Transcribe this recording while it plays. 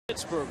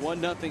Pittsburgh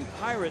 1-0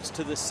 Pirates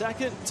to the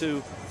second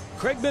to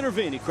Craig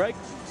Minervini. Craig.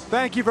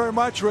 Thank you very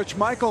much, Rich.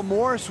 Michael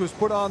Morse was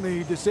put on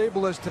the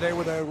disabled list today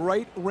with a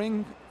right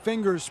ring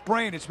finger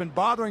sprain. It's been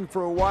bothering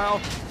for a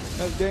while,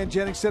 as Dan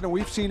Jennings said, and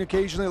we've seen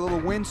occasionally a little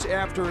wince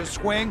after a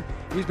swing.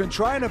 He's been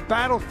trying to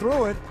battle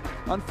through it.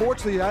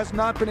 Unfortunately, he has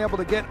not been able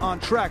to get on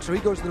track, so he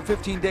goes to the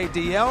 15-day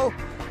DL.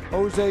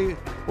 Jose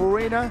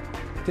Urena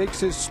takes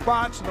his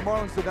spot, so the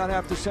Marlins did not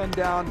have to send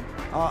down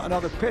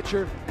another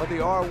pitcher, but they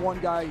are one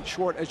guy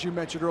short, as you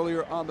mentioned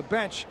earlier, on the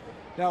bench.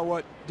 Now,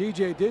 what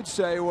DJ did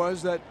say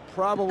was that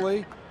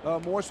probably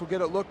Morse will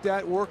get it looked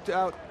at, worked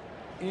out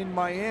in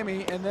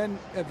Miami, and then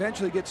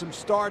eventually get some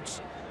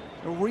starts,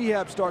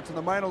 rehab starts on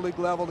the minor league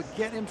level to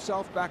get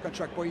himself back on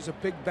track. Boy, he's a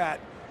big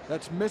bat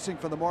that's missing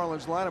from the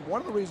Marlins lineup.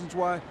 One of the reasons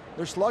why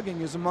their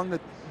slugging is among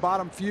the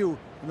bottom few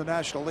in the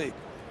National League.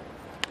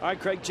 All right,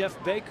 Craig,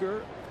 Jeff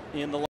Baker in the